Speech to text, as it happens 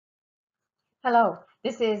Hello,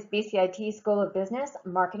 this is BCIT School of Business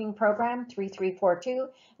Marketing Program 3342,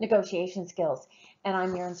 Negotiation Skills, and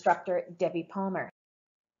I'm your instructor, Debbie Palmer.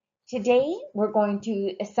 Today, we're going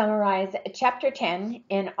to summarize Chapter 10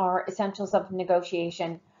 in our Essentials of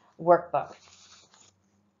Negotiation workbook.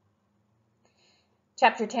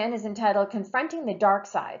 Chapter 10 is entitled Confronting the Dark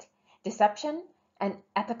Side, Deception and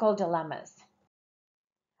Ethical Dilemmas.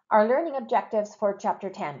 Our learning objectives for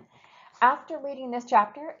Chapter 10. After reading this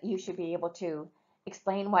chapter, you should be able to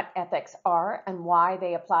explain what ethics are and why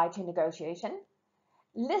they apply to negotiation.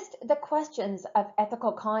 List the questions of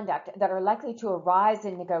ethical conduct that are likely to arise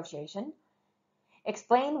in negotiation.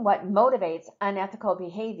 Explain what motivates unethical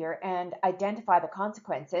behavior and identify the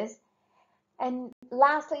consequences. And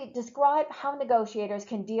lastly, describe how negotiators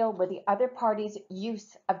can deal with the other party's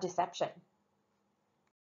use of deception.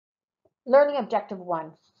 Learning objective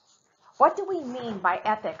 1. What do we mean by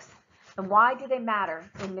ethics and why do they matter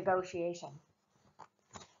in negotiation?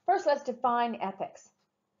 First, let's define ethics.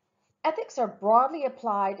 Ethics are broadly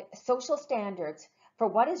applied social standards for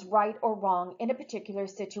what is right or wrong in a particular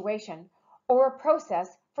situation or a process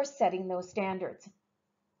for setting those standards.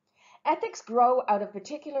 Ethics grow out of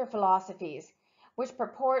particular philosophies which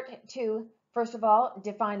purport to, first of all,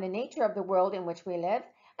 define the nature of the world in which we live,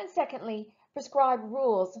 and secondly, prescribe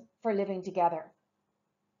rules for living together.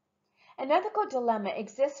 An ethical dilemma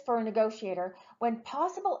exists for a negotiator when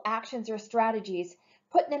possible actions or strategies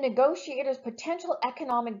put the negotiator's potential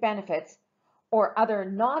economic benefits or other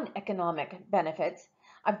non-economic benefits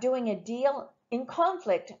of doing a deal in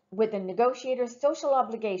conflict with the negotiator's social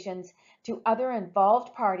obligations to other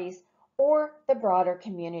involved parties or the broader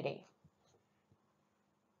community.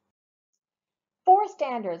 4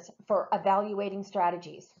 standards for evaluating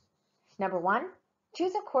strategies. Number 1,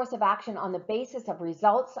 choose a course of action on the basis of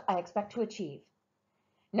results I expect to achieve.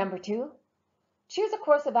 Number 2, choose a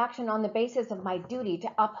course of action on the basis of my duty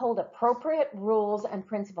to uphold appropriate rules and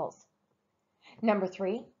principles. Number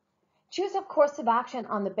 3, choose a course of action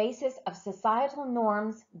on the basis of societal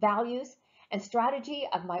norms, values, and strategy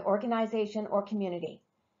of my organization or community.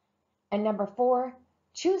 And number 4,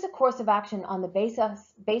 choose a course of action on the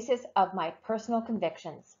basis of my personal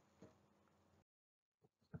convictions.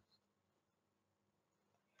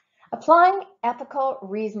 Applying ethical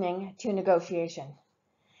reasoning to negotiation.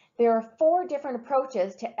 There are 4 different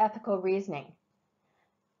approaches to ethical reasoning.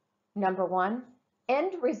 Number 1,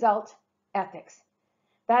 end result ethics.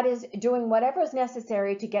 That is, doing whatever is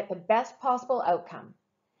necessary to get the best possible outcome.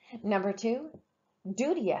 Number 2,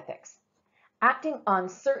 duty ethics. Acting on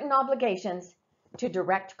certain obligations to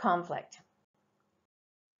direct conflict.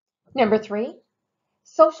 Number 3,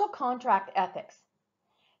 social contract ethics.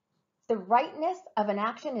 The rightness of an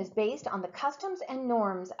action is based on the customs and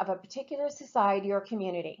norms of a particular society or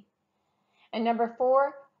community. And number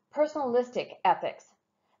 4, personalistic ethics.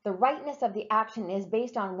 The rightness of the action is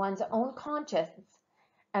based on one's own conscience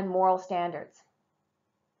and moral standards.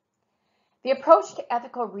 The approach to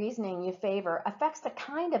ethical reasoning you favor affects the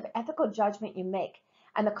kind of ethical judgment you make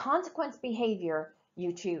and the consequence behavior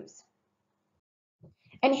you choose.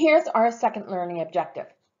 And here's our second learning objective.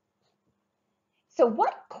 So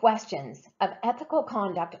what questions of ethical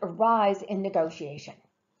conduct arise in negotiation?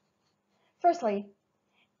 Firstly,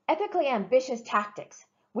 ethically ambitious tactics,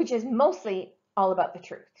 which is mostly all about the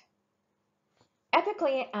truth.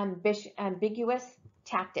 Ethically ambiguous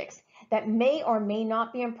tactics that may or may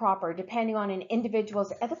not be improper depending on an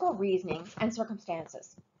individual's ethical reasoning and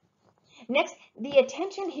circumstances. Next, the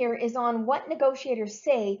attention here is on what negotiators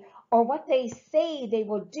say or what they say they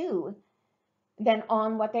will do than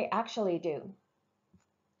on what they actually do.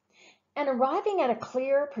 And arriving at a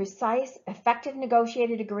clear, precise, effective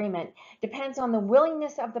negotiated agreement depends on the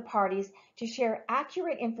willingness of the parties to share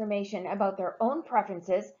accurate information about their own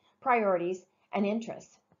preferences, priorities, and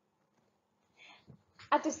interests.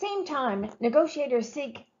 At the same time, negotiators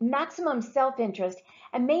seek maximum self-interest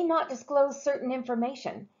and may not disclose certain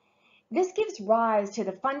information. This gives rise to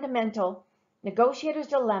the fundamental negotiator's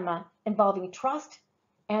dilemma involving trust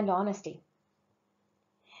and honesty.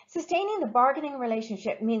 Sustaining the bargaining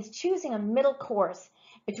relationship means choosing a middle course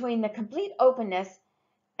between the complete openness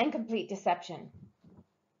and complete deception.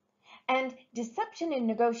 And deception in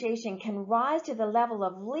negotiation can rise to the level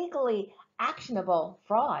of legally actionable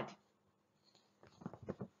fraud.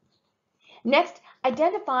 Next,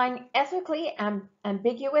 identifying ethically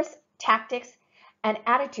ambiguous tactics and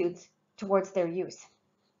attitudes towards their use.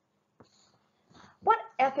 What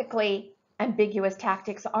ethically ambiguous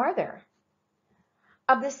tactics are there?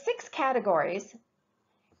 Of the 6 categories,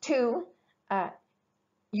 2,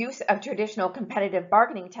 use of traditional competitive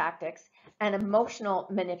bargaining tactics and emotional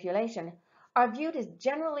manipulation, are viewed as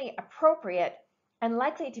generally appropriate and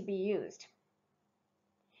likely to be used.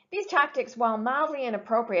 These tactics, while mildly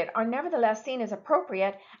inappropriate, are nevertheless seen as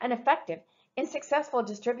appropriate and effective in successful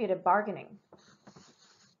distributive bargaining.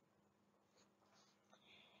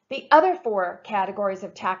 The other four categories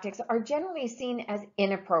of tactics are generally seen as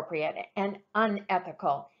inappropriate and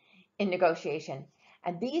unethical in negotiation.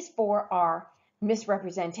 And these four are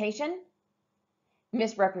misrepresentation,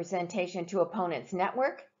 misrepresentation to opponent's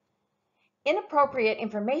network, inappropriate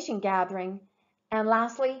information gathering, and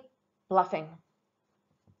lastly, bluffing.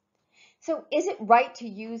 So is it right to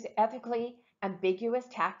use ethically ambiguous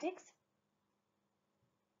tactics?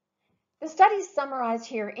 The studies summarized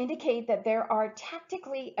here indicate that there are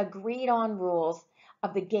tactically agreed on rules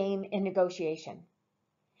of the game in negotiation.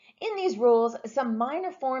 In these rules, some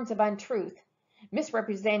minor forms of untruth,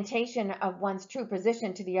 misrepresentation of one's true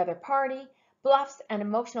position to the other party, bluffs, and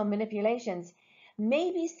emotional manipulations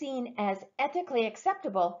may be seen as ethically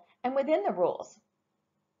acceptable and within the rules.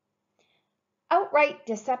 Outright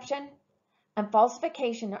deception and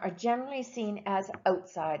falsification are generally seen as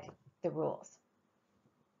outside the rules.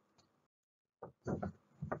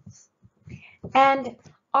 And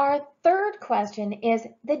our third question is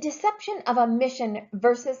the deception of omission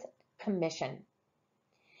versus commission.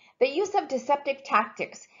 The use of deceptive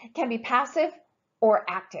tactics can be passive or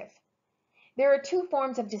active. There are two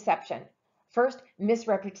forms of deception. First,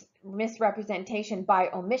 misrepresentation by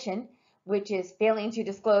omission, which is failing to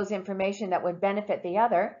disclose information that would benefit the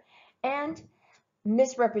other, and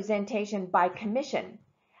misrepresentation by commission,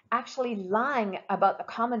 actually lying about the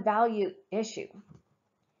common value issue.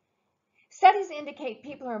 Studies indicate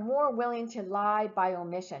people are more willing to lie by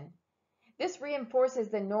omission. This reinforces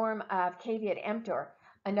the norm of caveat emptor,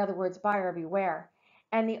 in other words, buyer beware,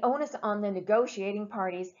 and the onus on the negotiating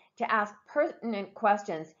parties to ask pertinent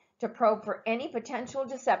questions to probe for any potential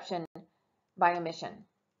deception by omission.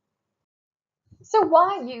 So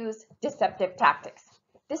why use deceptive tactics?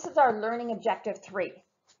 This is our learning objective 3,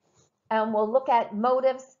 and we'll look at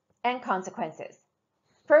motives and consequences.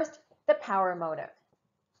 First, the power motive.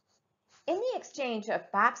 In the exchange of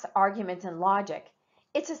facts, arguments, and logic,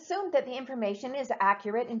 it's assumed that the information is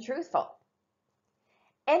accurate and truthful.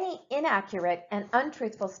 Any inaccurate and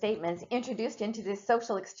untruthful statements introduced into this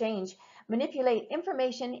social exchange manipulate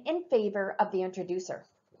information in favor of the introducer.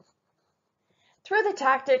 Through the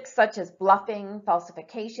tactics such as bluffing,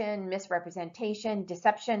 falsification, misrepresentation,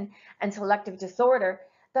 deception, and selective disorder,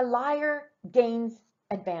 the liar gains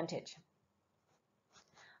advantage.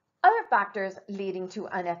 Other factors leading to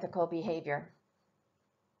unethical behavior.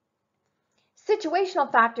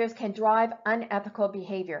 Situational factors can drive unethical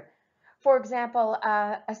behavior. For example,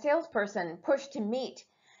 a salesperson pushed to meet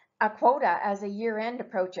a quota as a year-end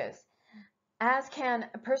approaches, as can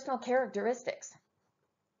personal characteristics.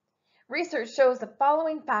 Research shows the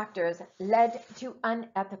following factors led to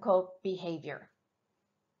unethical behavior.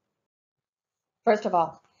 First of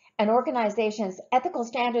all, an organization's ethical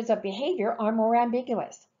standards of behavior are more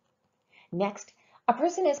ambiguous. Next, a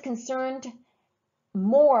person is concerned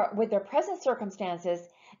more with their present circumstances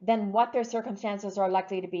than what their circumstances are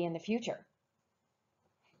likely to be in the future.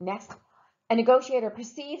 Next, a negotiator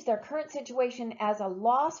perceives their current situation as a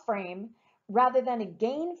loss frame rather than a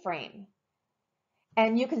gain frame.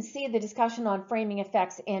 And you can see the discussion on framing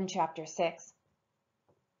effects in Chapter 6.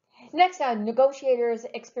 Next, negotiators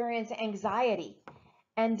experience anxiety,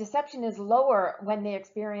 and deception is lower when they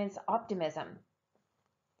experience optimism.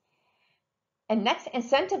 And next,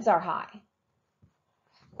 incentives are high.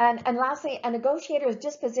 And lastly, a negotiator's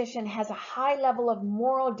disposition has a high level of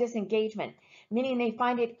moral disengagement, meaning they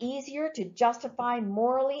find it easier to justify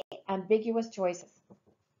morally ambiguous choices.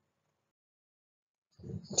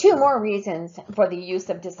 Two more reasons for the use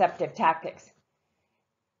of deceptive tactics.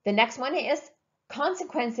 The next one is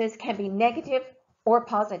consequences can be negative or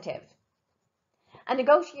positive. A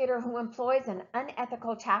negotiator who employs an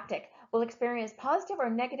unethical tactic will experience positive or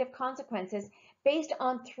negative consequences based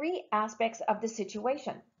on three aspects of the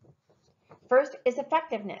situation. First is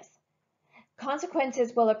effectiveness.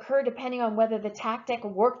 Consequences will occur depending on whether the tactic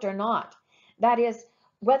worked or not. That is,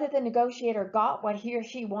 whether the negotiator got what he or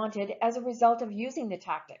she wanted as a result of using the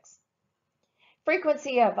tactics.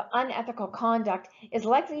 Frequency of unethical conduct is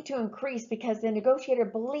likely to increase because the negotiator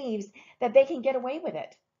believes that they can get away with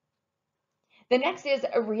it. The next is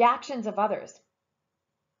reactions of others.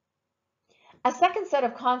 A second set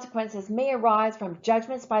of consequences may arise from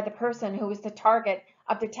judgments by the person who is the target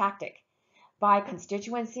of the tactic, by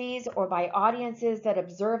constituencies or by audiences that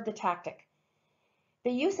observe the tactic.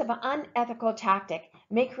 The use of an unethical tactic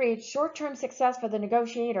may create short-term success for the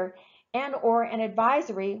negotiator and or an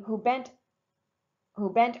advisory who bent who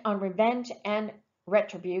bent on revenge and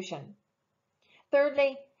retribution.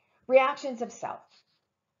 Thirdly, reactions of self.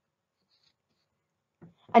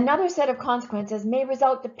 Another set of consequences may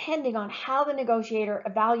result depending on how the negotiator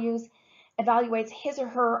evaluates his or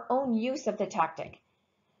her own use of the tactic.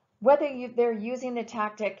 Whether using the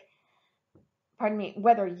tactic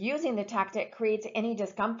creates any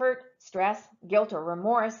discomfort, stress, guilt, or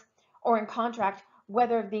remorse, or in contrast,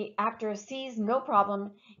 whether the actor sees no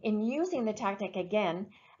problem in using the tactic again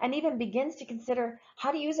and even begins to consider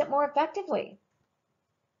how to use it more effectively.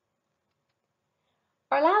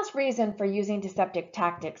 Our last reason for using deceptive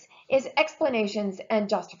tactics is explanations and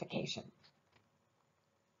justification.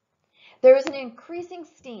 There is an increasing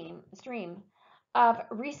stream of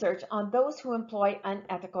research on those who employ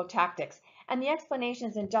unethical tactics and the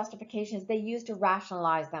explanations and justifications they use to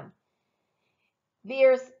rationalize them.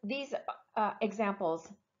 These examples.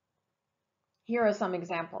 Here are some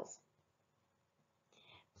examples.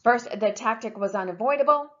 First, the tactic was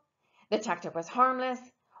unavoidable, the tactic was harmless,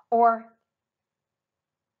 or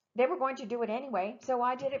they were going to do it anyway, so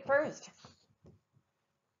I did it first.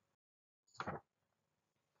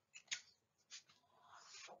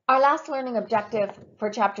 Our last learning objective for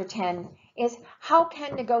Chapter 10 is how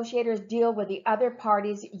can negotiators deal with the other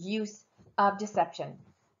party's use of deception?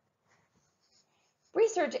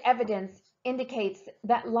 Research evidence indicates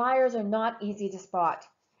that liars are not easy to spot.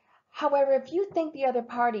 However, if you think the other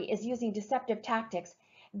party is using deceptive tactics,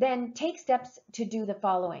 then take steps to do the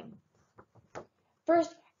following.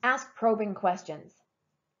 First, ask probing questions.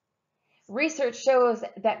 Research shows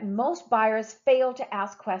that most buyers fail to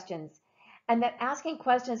ask questions, and that asking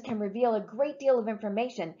questions can reveal a great deal of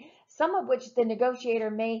information, some of which the negotiator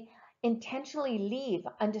may intentionally leave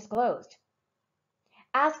undisclosed.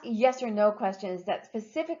 Ask yes or no questions that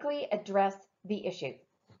specifically address the issue.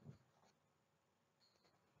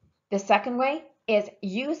 The second way is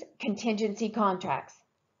use contingency contracts.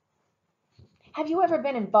 Have you ever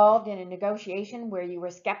been involved in a negotiation where you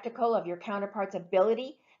were skeptical of your counterpart's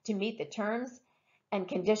ability to meet the terms and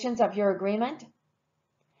conditions of your agreement?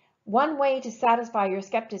 One way to satisfy your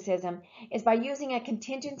skepticism is by using a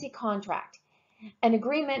contingency contract, an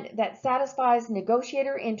agreement that satisfies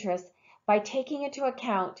negotiator interests by taking into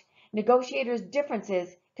account negotiators' differences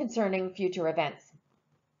concerning future events.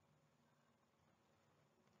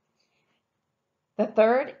 The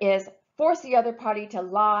third is force the other party to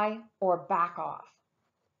lie or back off.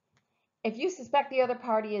 If you suspect the other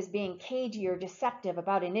party is being cagey or deceptive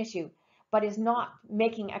about an issue, but is not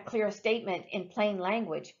making a clear statement in plain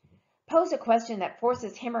language, pose a question that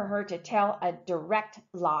forces him or her to tell a direct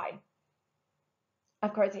lie.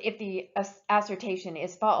 Of course, if the assertion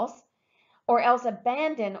is false, or else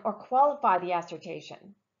abandon or qualify the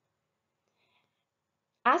assertion.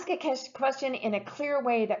 Ask a question in a clear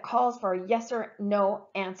way that calls for a yes or no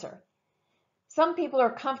answer. Some people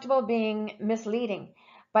are comfortable being misleading,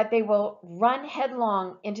 but they will run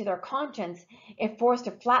headlong into their conscience if forced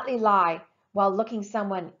to flatly lie while looking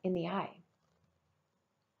someone in the eye.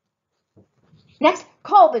 Next,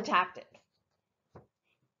 call the tactic.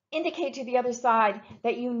 Indicate to the other side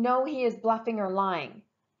that you know he is bluffing or lying.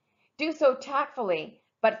 Do so tactfully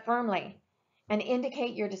but firmly and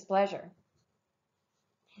indicate your displeasure.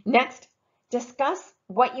 Next, discuss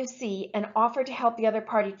what you see and offer to help the other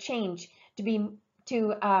party change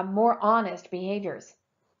to more honest behaviors.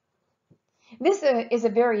 This is a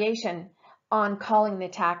variation on calling the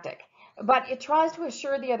tactic, but it tries to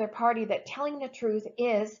assure the other party that telling the truth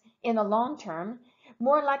is, in the long term,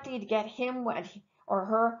 more likely to get him or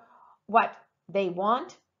her what they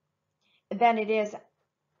want than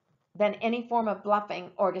any form of bluffing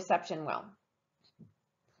or deception will.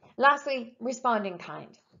 Lastly, respond in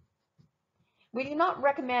kind. We do not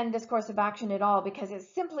recommend this course of action at all because it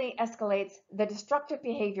simply escalates the destructive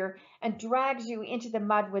behavior and drags you into the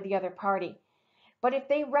mud with the other party. But if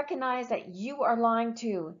they recognize that you are lying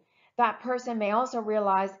too, that person may also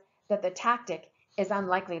realize that the tactic is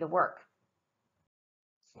unlikely to work.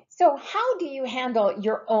 So how do you handle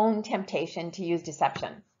your own temptation to use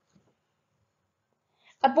deception?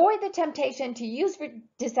 Avoid the temptation to use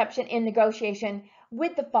deception in negotiation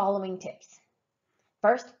with the following tips.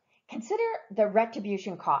 First, consider the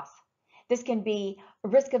retribution costs. This can be a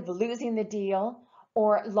risk of losing the deal,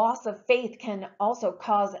 or loss of faith can also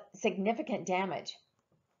cause significant damage.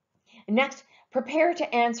 Next, prepare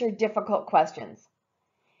to answer difficult questions.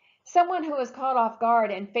 Someone who is caught off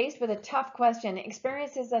guard and faced with a tough question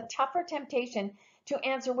experiences a tougher temptation to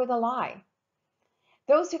answer with a lie.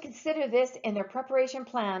 Those who consider this in their preparation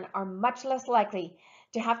plan are much less likely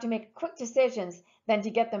to have to make quick decisions than to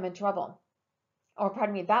get them in trouble.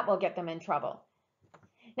 That will get them in trouble.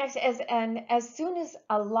 Next, as soon as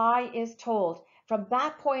a lie is told, from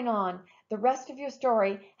that point on, the rest of your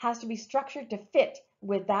story has to be structured to fit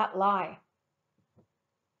with that lie.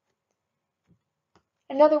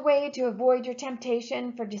 Another way to avoid your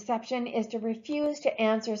temptation for deception is to refuse to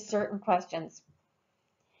answer certain questions.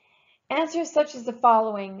 Answers such as the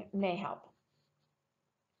following may help.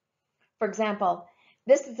 For example,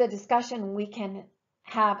 this is a discussion we can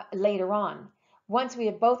have later on, once we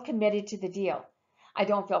have both committed to the deal. I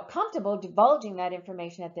don't feel comfortable divulging that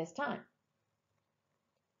information at this time.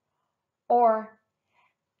 Or,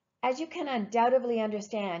 as you can undoubtedly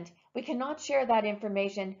understand, we cannot share that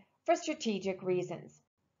information for strategic reasons.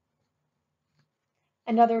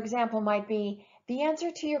 Another example might be, the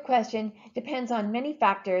answer to your question depends on many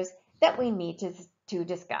factors that we need to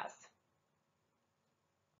discuss.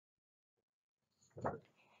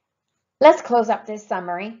 Let's close up this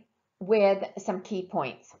summary with some key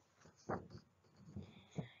points.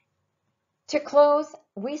 To close,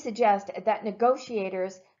 we suggest that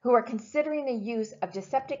negotiators who are considering the use of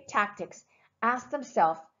deceptive tactics ask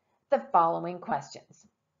themselves the following questions.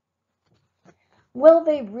 Will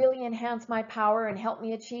they really enhance my power and help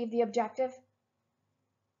me achieve the objective?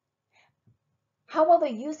 How will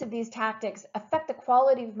the use of these tactics affect the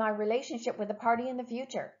quality of my relationship with the party in the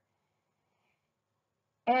future?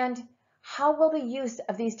 And how will the use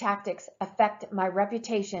of these tactics affect my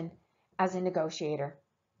reputation as a negotiator?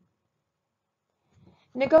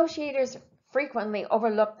 Negotiators frequently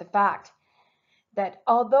overlook the fact that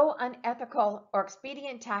although unethical or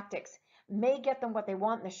expedient tactics may get them what they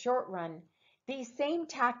want in the short run, these same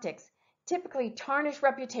tactics typically tarnish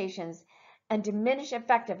reputations and diminish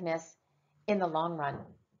effectiveness in the long run.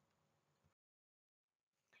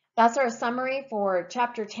 That's our summary for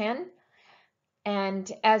Chapter 10.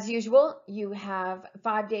 And as usual, you have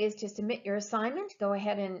 5 days to submit your assignment. Go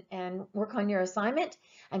ahead and work on your assignment,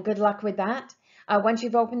 and good luck with that. Once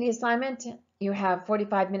you've opened the assignment, you have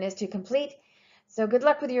 45 minutes to complete. So good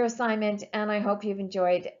luck with your assignment, and I hope you've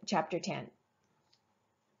enjoyed Chapter 10.